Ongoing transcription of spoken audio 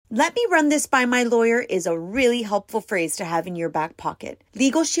Let me run this by my lawyer is a really helpful phrase to have in your back pocket.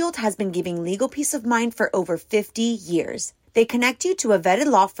 Legal Shield has been giving legal peace of mind for over 50 years. They connect you to a vetted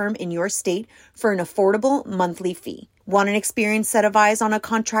law firm in your state for an affordable monthly fee. Want an experienced set of eyes on a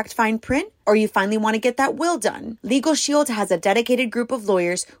contract fine print? Or you finally want to get that will done? Legal Shield has a dedicated group of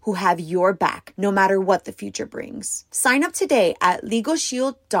lawyers who have your back, no matter what the future brings. Sign up today at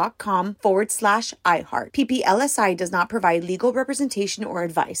LegalShield.com/iHeart. PPLSI does not provide legal representation or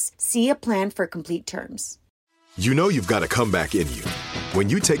advice. See a plan for complete terms. You know you've got a comeback in you. When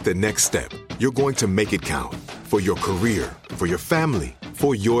you take the next step, you're going to make it count. For your career, for your family,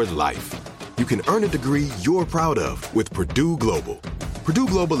 for your life. You can earn a degree you're proud of with Purdue Global. Purdue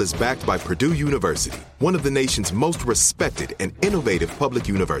Global is backed by Purdue University, one of the nation's most respected and innovative public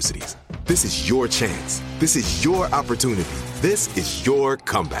universities. This is your chance. This is your opportunity. This is your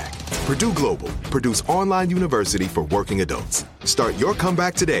comeback. Purdue Global, Purdue's online university for working adults. Start your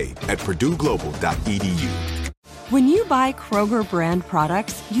comeback today at purdueglobal.edu. When you buy Kroger brand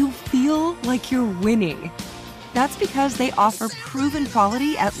products, you feel like you're winning. That's because they offer proven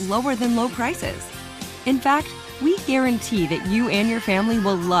quality at lower than low prices. In fact, we guarantee that you and your family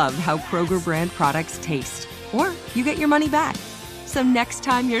will love how Kroger brand products taste, or you get your money back. So next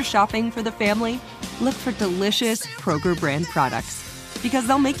time you're shopping for the family, look for delicious Kroger brand products, because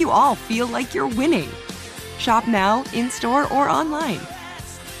they'll make you all feel like you're winning. Shop now, in-store, or online.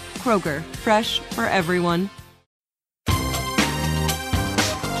 Kroger, fresh for everyone.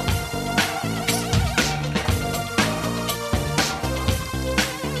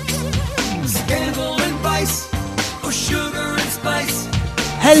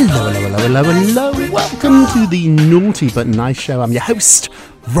 Hello. Welcome to the Naughty But Nice Show. I'm your host,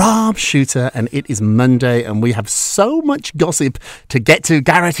 Rob Shooter, and it is Monday, and we have so much gossip to get to.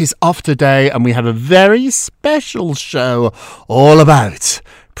 Garrett is off today, and we have a very special show all about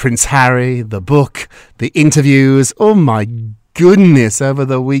Prince Harry, the book, the interviews. Oh my goodness, over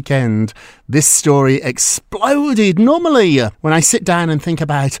the weekend, this story exploded. Normally, when I sit down and think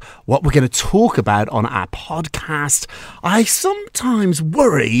about what we're going to talk about on our podcast, I sometimes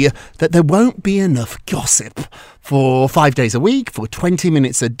worry that there won't be enough gossip for 5 days a week, for 20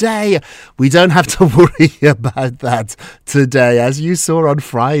 minutes a day. We don't have to worry about that today. As you saw on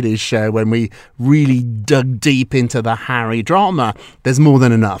Friday's show, when we really dug deep into the Harry drama, there's more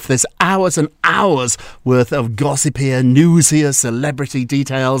than enough. There's hours and hours worth of gossip here, news here, celebrity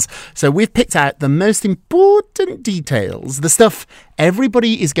details. So we've picked out the most important details, the stuff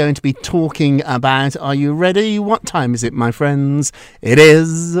everybody is going to be talking about. Are you ready? What time is it, my friends? It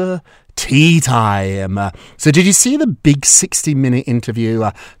is tea time. So did you see the big 60-minute interview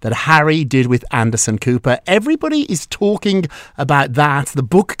that Harry did with Anderson Cooper? Everybody is talking about that. The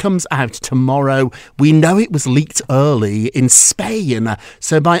book comes out tomorrow. We know it was leaked early in Spain.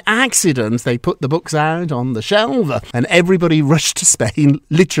 So by accident, they put the books out on the shelf and everybody rushed to Spain,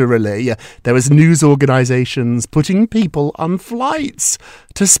 literally. There was news organisations putting people on flights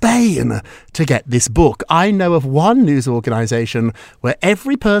to Spain to get this book. I know of one news organisation where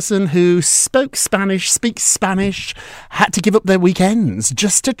every person who speaks Spanish, had to give up their weekends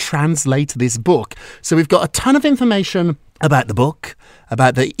just to translate this book. So we've got a ton of information about the book,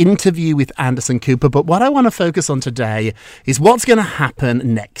 about the interview with Anderson Cooper, but what I want to focus on today is what's going to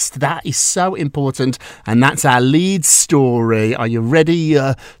happen next. That is so important, and that's our lead story. Are you ready?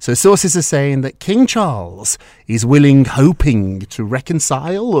 So sources are saying that King Charles is hoping to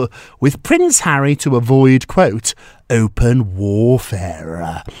reconcile with Prince Harry to avoid, quote, open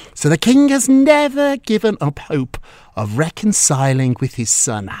warfare. So the king has never given up hope of reconciling with his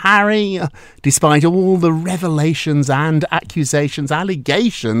son Harry, despite all the revelations and accusations,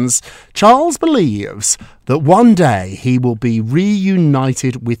 allegations. Charles believes that one day he will be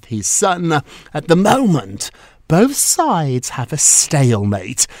reunited with his son. At the moment, both sides have a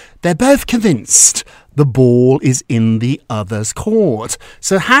stalemate. They're both convinced the ball is in the other's court.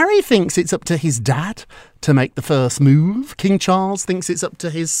 So Harry thinks it's up to his dad to make the first move. King Charles thinks it's up to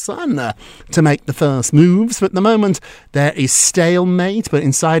his son to make the first moves. But at the moment, there is stalemate. But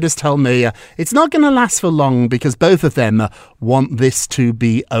insiders tell me it's not going to last for long because both of them want this to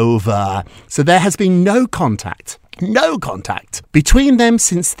be over. So there has been no contact between them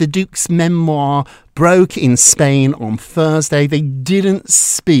since the Duke's memoir broke in Spain on Thursday. They didn't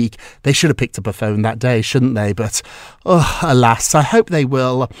speak. They should have picked up a phone that day, shouldn't they? But, alas, I hope they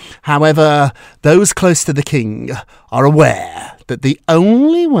will. However, those close to the king are aware that the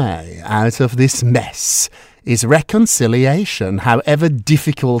only way out of this mess is reconciliation, however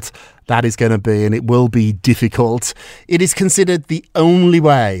difficult that is going to be, and it will be difficult. It is considered the only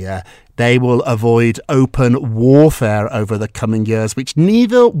way they will avoid open warfare over the coming years, which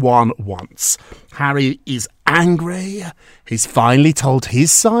neither one wants. Harry is angry. He's finally told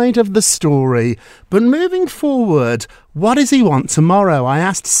his side of the story. But moving forward, what does he want tomorrow? I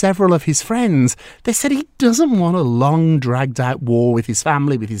asked several of his friends. They said he doesn't want a long, dragged-out war with his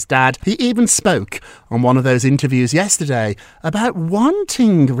family, with his dad. He even spoke on one of those interviews yesterday about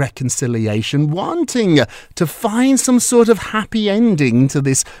wanting reconciliation, wanting to find some sort of happy ending to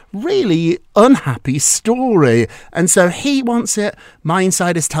this really unhappy story. And so he wants it. My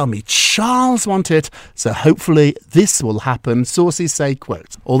insiders tell me Charles wants it. So hopefully this will happen. Sources say,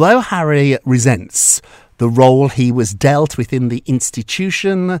 quote, although Harry resents the role he was dealt within the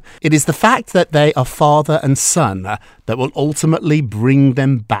institution, it is the fact that they are father and son that will ultimately bring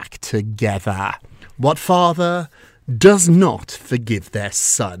them back together. What father does not forgive their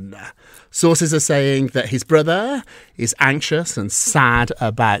son? Sources are saying that his brother is anxious and sad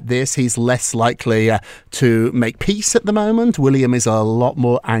about this. He's less likely to make peace at the moment. William is a lot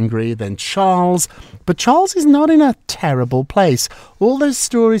more angry than Charles. But Charles is not in a terrible place. All those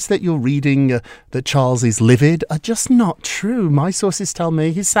stories that you're reading that Charles is livid are just not true. My sources tell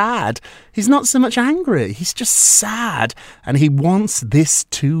me he's sad. He's not so much angry. He's just sad. And he wants this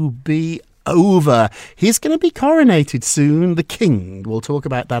to be over. He's going to be coronated soon, the king. We'll talk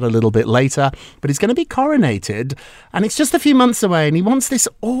about that a little bit later, but he's going to be coronated and it's just a few months away and he wants this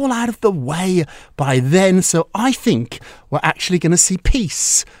all out of the way by then. So I think we're actually going to see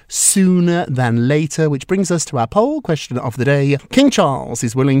peace sooner than later, which brings us to our poll question of the day. King Charles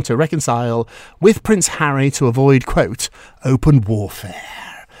is willing to reconcile with Prince Harry to avoid, quote, open warfare.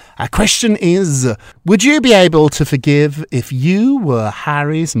 Our question is, would you be able to forgive if you were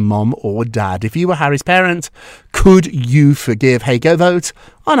Harry's mum or dad? If you were Harry's parent, could you forgive? Hey, go vote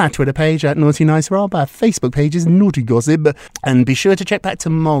on our Twitter page at Naughty Nice Rob. Our Facebook page is Naughty Gossip. And be sure to check back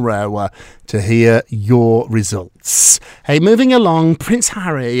tomorrow to hear your results. Hey, moving along, Prince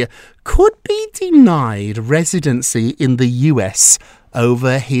Harry could be denied residency in the US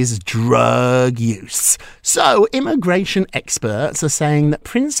over his drug use. So, immigration experts are saying that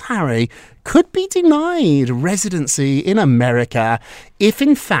Prince Harry could be denied residency in America if,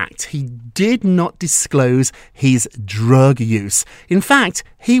 in fact, he did not disclose his drug use. In fact,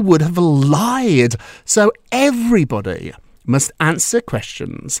 he would have lied. So, everybody must answer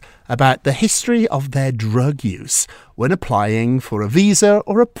questions about the history of their drug use when applying for a visa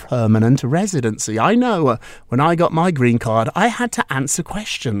or a permanent residency. I know when I got my green card, I had to answer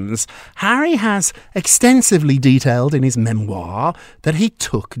questions. Harry has extensively detailed in his memoir that he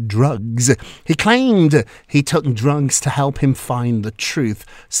took drugs. He claimed he took drugs to help him find the truth,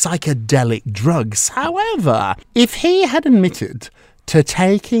 psychedelic drugs. However, if he had admitted to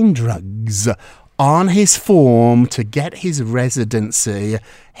taking drugs on his form to get his residency,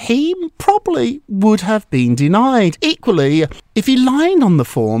 he probably would have been denied. Equally, if he lied on the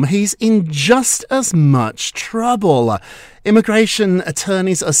form, he's in just as much trouble. Immigration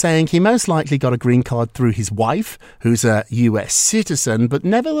attorneys are saying he most likely got a green card through his wife, who's a US citizen, but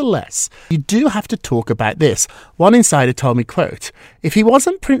nevertheless, you do have to talk about this. One insider told me, quote, if he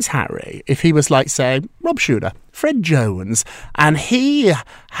wasn't Prince Harry, if he was like, say, Rob Shuter, Fred Jones, and he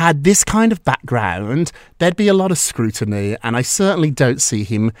had this kind of background, there'd be a lot of scrutiny, and I certainly don't see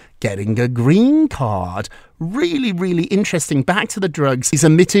him getting a green card. Really, really interesting. Back to the drugs. He's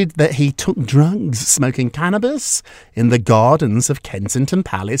admitted that he took drugs, smoking cannabis in the gardens of Kensington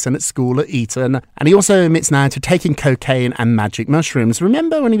Palace and at school at Eton. And he also admits now to taking cocaine and magic mushrooms.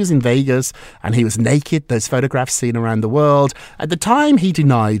 Remember when he was in Vegas and he was naked, those photographs seen around the world? At the time, he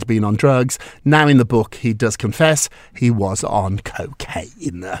denied being on drugs. Now in the book, he does confess he was on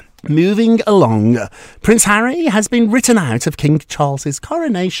cocaine. Moving along, Prince Harry has been written out of King Charles's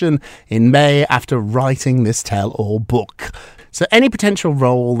coronation in May after writing this tell-all book. So any potential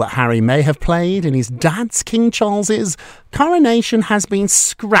role that Harry may have played in his dad's King Charles's coronation has been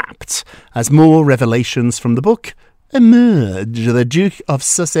scrapped as more revelations from the book emerge. The Duke of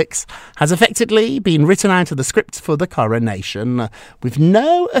Sussex has effectively been written out of the script for the coronation, with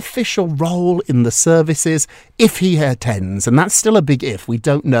no official role in the services if he attends, and that's still a big if. We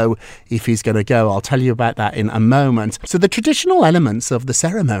don't know if he's going to go. I'll tell you about that in a moment. So the traditional elements of the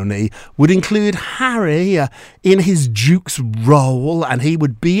ceremony would include Harry in his duke's role, and he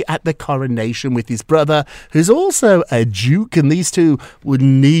would be at the coronation with his brother, who's also a duke, and these two would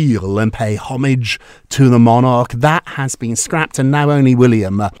kneel and pay homage to the monarch. That that has been scrapped, and now only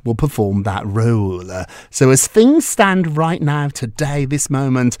William will perform that role. So as things stand right now, today, this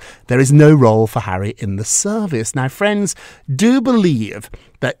moment, there is no role for Harry in the service. Now, friends, do believe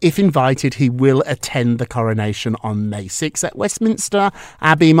that if invited, he will attend the coronation on May 6 at Westminster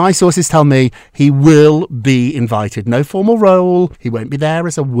Abbey. My sources tell me he will be invited. No formal role. He won't be there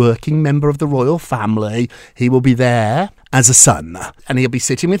as a working member of the royal family. He will be there as a son. And he'll be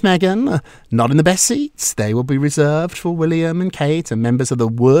sitting with Meghan, not in the best seats. They will be reserved for William and Kate and members of the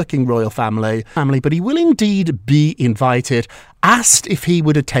working royal family. But he will indeed be invited. Asked if he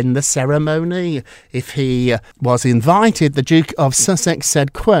would attend the ceremony. If he was invited, the Duke of Sussex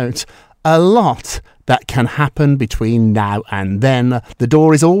said, quote, "A lot that can happen between now and then. The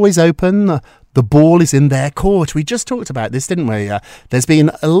door is always open. The ball is in their court." We just talked about this, didn't we? There's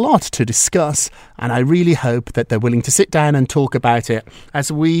been a lot to discuss, and I really hope that they're willing to sit down and talk about it.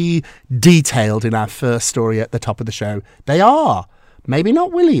 As we detailed in our first story at the top of the show, they are. Maybe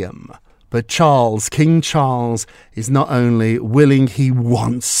not William, but Charles, King Charles, is not only willing, he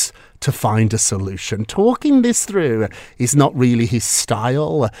wants to find a solution. Talking this through is not really his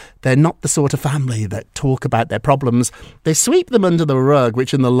style. They're not the sort of family that talk about their problems. They sweep them under the rug,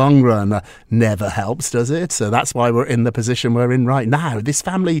 which in the long run never helps, does it? So that's why we're in the position we're in right now. This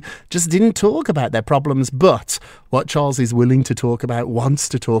family just didn't talk about their problems, but what Charles is willing to talk about, wants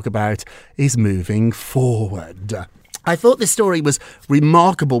to talk about, is moving forward. I thought this story was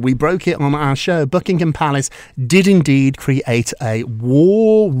remarkable. We broke it on our show. Buckingham Palace did indeed create a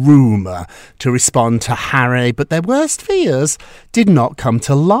war room to respond to Harry, but their worst fears did not come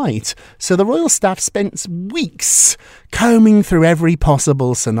to light. So the royal staff spent weeks combing through every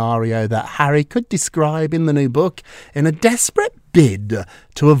possible scenario that Harry could describe in the new book in a desperate bid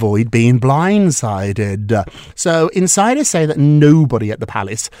to avoid being blindsided. So insiders say that nobody at the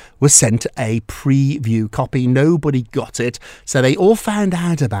palace was sent a preview copy. Nobody got it. So they all found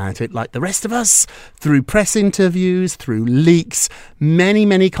out about it, like the rest of us, through press interviews, through leaks.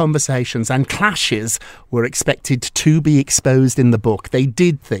 Many conversations and clashes were expected to be exposed in the book. They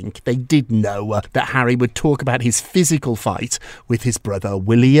did know that Harry would talk about his physical fight with his brother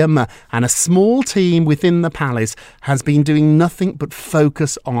William, and a small team within the palace has been doing nothing but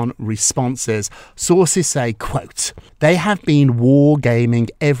focus on responses. Sources say, quote, "They have been wargaming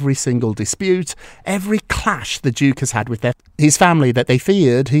every single dispute, every clash the Duke has had with his family that they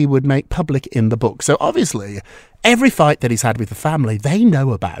feared he would make public in the book." So obviously, every fight that he's had with the family, they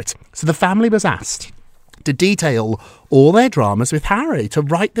know about. So the family was asked to detail all their dramas with Harry, to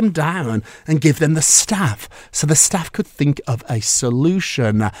write them down and give them the staff so the staff could think of a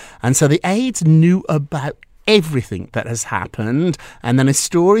solution. And so the aides knew about everything that has happened, and then as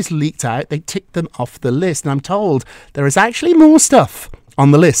stories leaked out, they ticked them off the list. And I'm told there is actually more stuff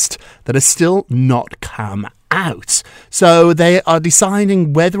on the list that has still not come out. So they are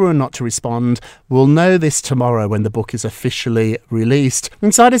deciding whether or not to respond. We'll know this tomorrow when the book is officially released.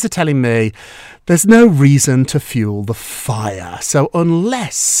 Insiders are telling me there's no reason to fuel the fire. So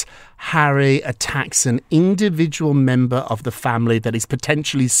unless Harry attacks an individual member of the family that is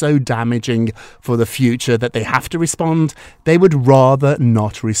potentially so damaging for the future that they have to respond, they would rather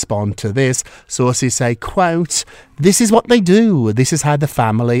not respond to this. Sources say, quote, "This is what they do. This is how the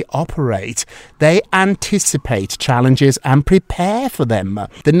family operate. They anticipate challenges and prepare for them.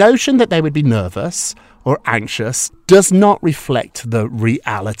 The notion that they would be nervous or anxious does not reflect the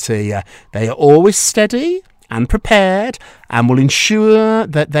reality. They are always steady and prepared, and will ensure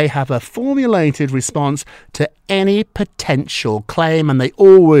that they have a formulated response to any potential claim, and they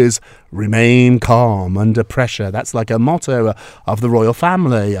always remain calm under pressure." That's like a motto of the royal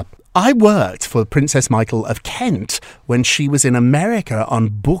family. I worked for Princess Michael of Kent when she was in America on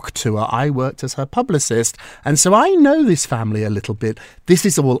book tour. I worked as her publicist, and so I know this family a little bit. This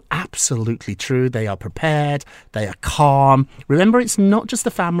is all absolutely true. They are prepared. They are calm. Remember, it's not just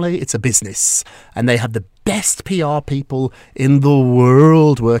a family, it's a business, and they have the best PR people in the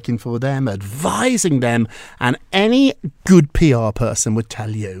world working for them, advising them, and any good PR person would tell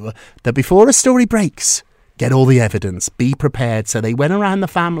you that before a story breaks, get all the evidence, be prepared. So they went around the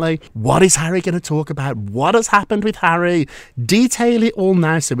family. What is Harry going to talk about? What has happened with Harry? Detail it all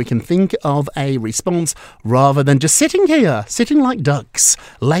now so we can think of a response rather than just sitting here, sitting like ducks,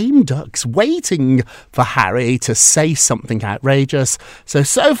 lame ducks, waiting for Harry to say something outrageous. So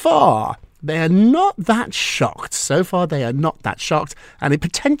far, they are not that shocked. And it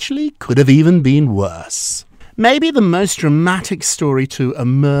potentially could have even been worse. Maybe the most dramatic story to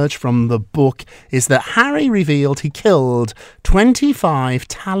emerge from the book is that Harry revealed he killed 25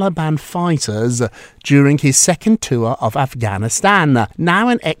 Taliban fighters during his second tour of Afghanistan. Now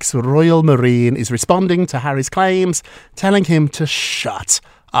an ex-Royal Marine is responding to Harry's claims, telling him to shut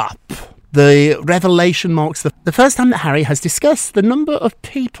up. The revelation marks the first time that Harry has discussed the number of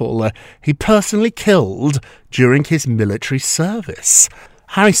people he personally killed during his military service.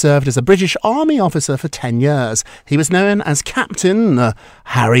 Harry served as a British Army officer for 10 years. He was known as Captain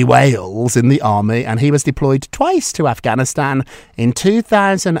Harry Wales in the Army, and he was deployed twice to Afghanistan in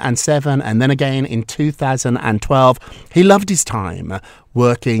 2007 and then again in 2012. He loved his time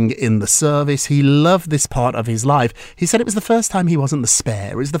working in the service. He loved this part of his life. He said it was the first time he wasn't the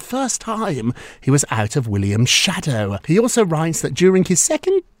spare. It was the first time he was out of William's shadow. He also writes that during his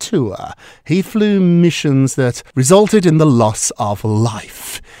second tour, he flew missions that resulted in the loss of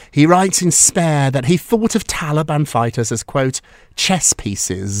life. He writes in Spare that he thought of Taliban fighters as, quote, chess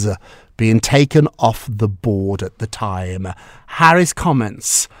pieces being taken off the board at the time. Harry's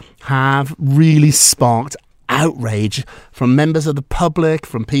comments have really sparked outrage from members of the public,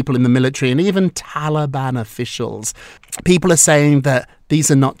 from people in the military, and even Taliban officials. People are saying that these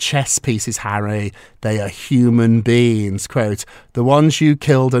are not chess pieces, Harry. They are human beings. Quote, the ones you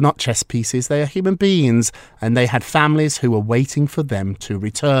killed are not chess pieces. They are human beings, and they had families who were waiting for them to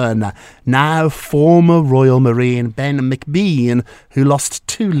return. Now, former Royal Marine Ben McBean, who lost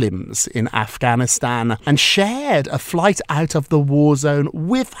 2 limbs in Afghanistan and shared a flight out of the war zone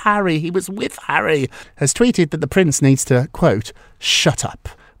with Harry, he was with Harry, has tweeted that the Prince needs to, quote, shut up.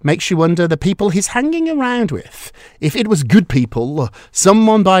 Makes you wonder the people he's hanging around with. If it was good people,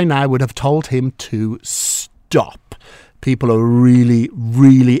 someone by now would have told him to stop. People are really,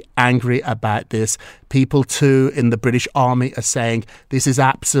 really angry about this. People too in the British Army are saying this is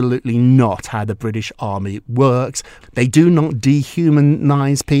absolutely not how the British Army works. They do not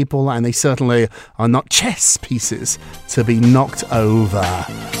dehumanise people, and they certainly are not chess pieces to be knocked over.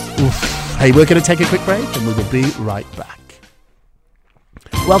 Oof. Hey, we're going to take a quick break and we will be right back.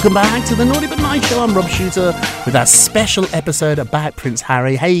 Welcome back to the Naughty But Nice Show. I'm Rob Shooter with our special episode about Prince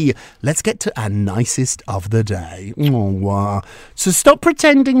Harry. Hey, let's get to our nicest of the day. So stop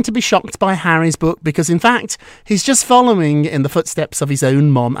pretending to be shocked by Harry's book, because in fact, he's just following in the footsteps of his own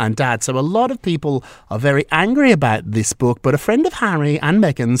mom and dad. So a lot of people are very angry about this book, but a friend of Harry and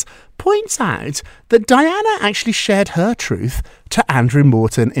Meghan's points out that Diana actually shared her truth to Andrew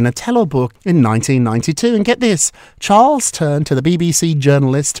Morton in a telebook in 1992. And get this, Charles turned to the BBC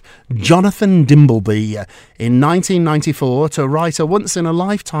journalist Jonathan Dimbleby in 1994 to write a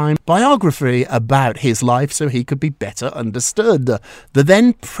once-in-a-lifetime biography about his life so he could be better understood. The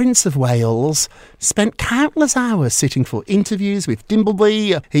then Prince of Wales spent countless hours sitting for interviews with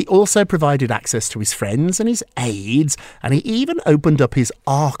Dimbleby. He also provided access to his friends and his aides, and he even opened up his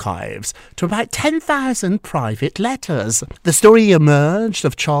archives to about 10,000 private letters. The story emerged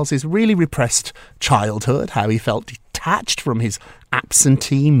of Charles's really repressed childhood, how he felt detached from his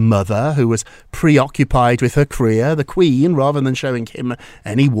absentee mother, who was preoccupied with her career, the Queen, rather than showing him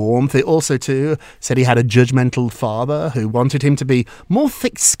any warmth. It also, too, said he had a judgmental father who wanted him to be more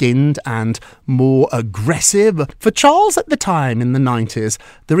thick-skinned and more aggressive. For Charles at the time, in the 90s,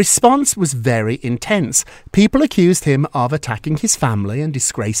 the response was very intense. People accused him of attacking his family and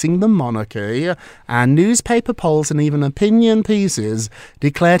disgracing the monarchy, and newspaper polls and even opinion pieces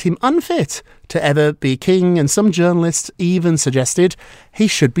declared him unfit to ever be king, and some journalists even suggested he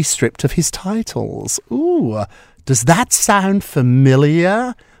should be stripped of his titles. Ooh, does that sound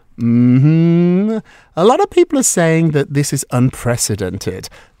familiar? A lot of people are saying that this is unprecedented.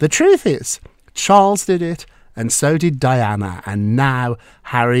 The truth is, Charles did it, and so did Diana, and now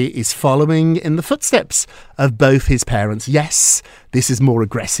Harry is following in the footsteps of both his parents. Yes, this is more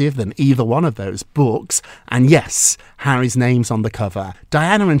aggressive than either one of those books, and yes, Harry's name's on the cover.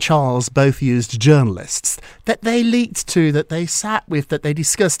 Diana and Charles both used journalists that they leaked to, that they sat with, that they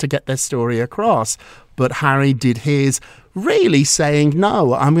discussed to get their story across. But Harry did his, really saying,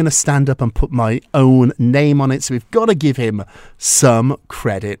 no, I'm going to stand up and put my own name on it. So we've got to give him some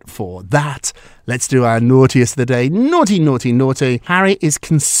credit for that. Let's do our naughtiest of the day. Naughty, naughty, naughty. Harry is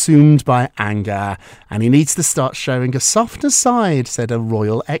consumed by anger and he needs to start showing a softer side, said a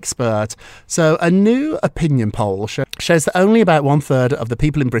royal expert. So a new opinion poll shows that only about 1/3 of the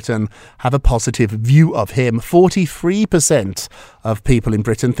people in Britain have a positive view of him. 43% of people in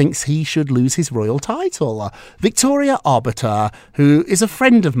Britain thinks he should lose his royal title. Victoria Arbiter, who is a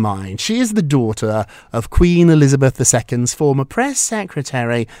friend of mine, she is the daughter of Queen Elizabeth II's former press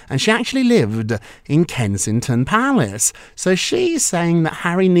secretary, and she actually lived arrested in Kensington Palace. So she's saying that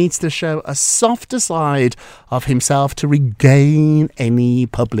Harry needs to show a softer side of himself to regain any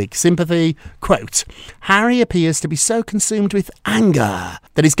public sympathy. Quote, Harry appears to be so consumed with anger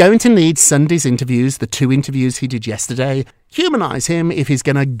that he's going to need Sunday's interviews, the 2 interviews he did yesterday, humanise him if he's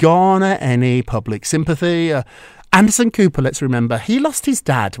going to garner any public sympathy. Anderson Cooper, let's remember, he lost his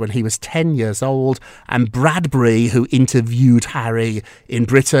dad when he was 10 years old, and Bradbury, who interviewed Harry in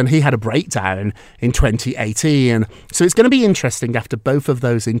Britain, he had a breakdown in 2018. So it's going to be interesting after both of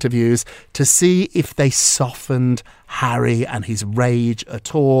those interviews to see if they softened Harry and his rage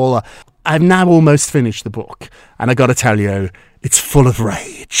at all. I've now almost finished the book, and I got to tell you, it's full of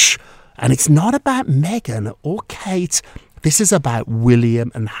rage. And it's not about Meghan or Kate. This is about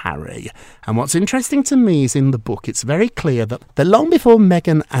William and Harry. And what's interesting to me is in the book, it's very clear that long before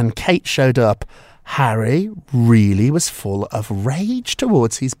Meghan and Kate showed up, Harry really was full of rage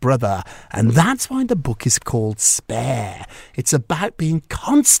towards his brother. And that's why the book is called Spare. It's about being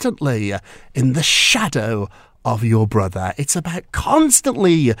constantly in the shadow of your brother. It's about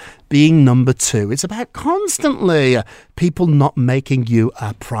constantly being number 2. It's about constantly people not making you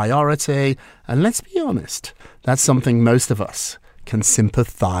a priority. And let's be honest, that's something most of us can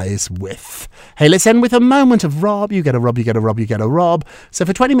sympathise with. Hey, let's end with a moment of Rob. You get a Rob, you get a Rob, you get a Rob. So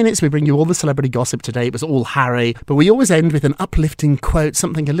for 20 minutes, we bring you all the celebrity gossip today. It was all Harry, but we always end with an uplifting quote,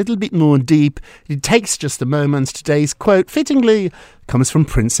 something a little bit more deep. It takes just a moment. Today's quote, fittingly, comes from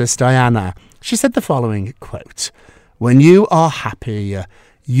Princess Diana. She said the following, quote, when you are happy,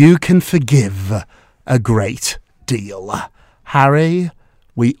 you can forgive a great deal. Harry,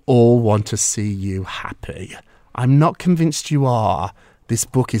 we all want to see you happy. I'm not convinced you are. This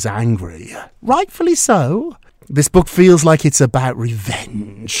book is angry. Rightfully so. This book feels like it's about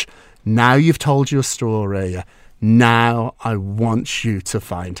revenge. Now you've told your story. Now I want you to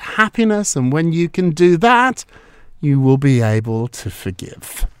find happiness. And when you can do that, you will be able to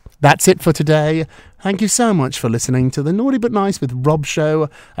forgive. That's it for today. Thank you so much for listening to the Naughty But Nice with Rob show,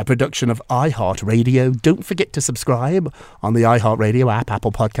 a production of iHeartRadio. Don't forget to subscribe on the iHeartRadio app,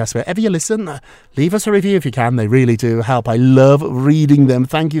 Apple Podcasts, wherever you listen. Leave us a review if you can. They really do help. I love reading them.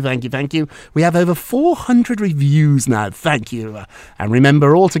 Thank you, thank you, thank you. We have over 400 reviews now. Thank you. And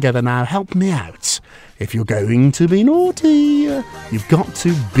remember, all together now, help me out. If you're going to be naughty, you've got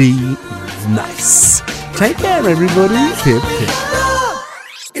to be nice. Take care, everybody. Hip, hip.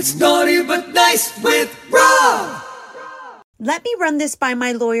 It's Naughty But Nice with Rob. Let me run this by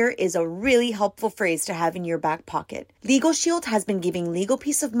my lawyer is a really helpful phrase to have in your back pocket. Legal Shield has been giving legal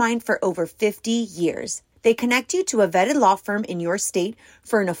peace of mind for over 50 years. They connect you to a vetted law firm in your state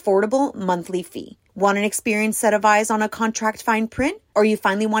for an affordable monthly fee. Want an experienced set of eyes on a contract fine print? Or you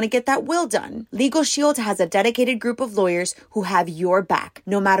finally want to get that will done? Legal Shield has a dedicated group of lawyers who have your back,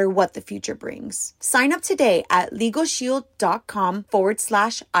 no matter what the future brings. Sign up today at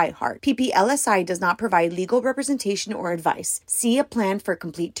LegalShield.com/iHeart. PPLSI does not provide legal representation or advice. See a plan for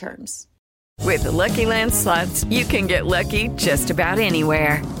complete terms. With the Lucky Land Slots, you can get lucky just about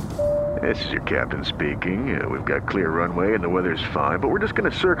anywhere. This is your captain speaking. We've got clear runway and the weather's fine, but we're just going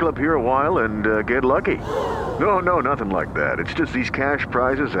to circle up here a while and get lucky. No, nothing like that. It's just these cash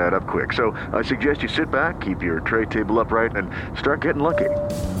prizes add up quick. So I suggest you sit back, keep your tray table upright, and start getting lucky.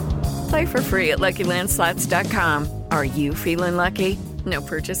 Play for free at LuckyLandSlots.com. Are you feeling lucky? No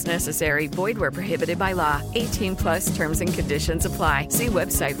purchase necessary. Void where prohibited by law. 18+ terms and conditions apply. See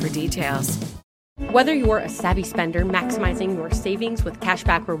website for details. Whether you're a savvy spender maximizing your savings with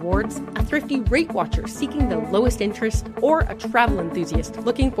cashback rewards, a thrifty rate watcher seeking the lowest interest, or a travel enthusiast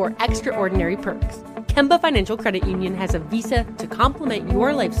looking for extraordinary perks, Kemba Financial Credit Union has a visa to complement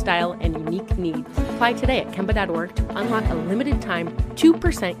your lifestyle and unique needs. Apply today at Kemba.org to unlock a limited-time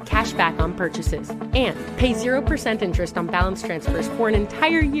 2% cash back on purchases and pay 0% interest on balance transfers for an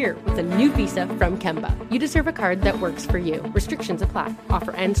entire year with a new visa from Kemba. You deserve a card that works for you. Restrictions apply.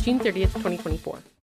 Offer ends June 30th, 2024.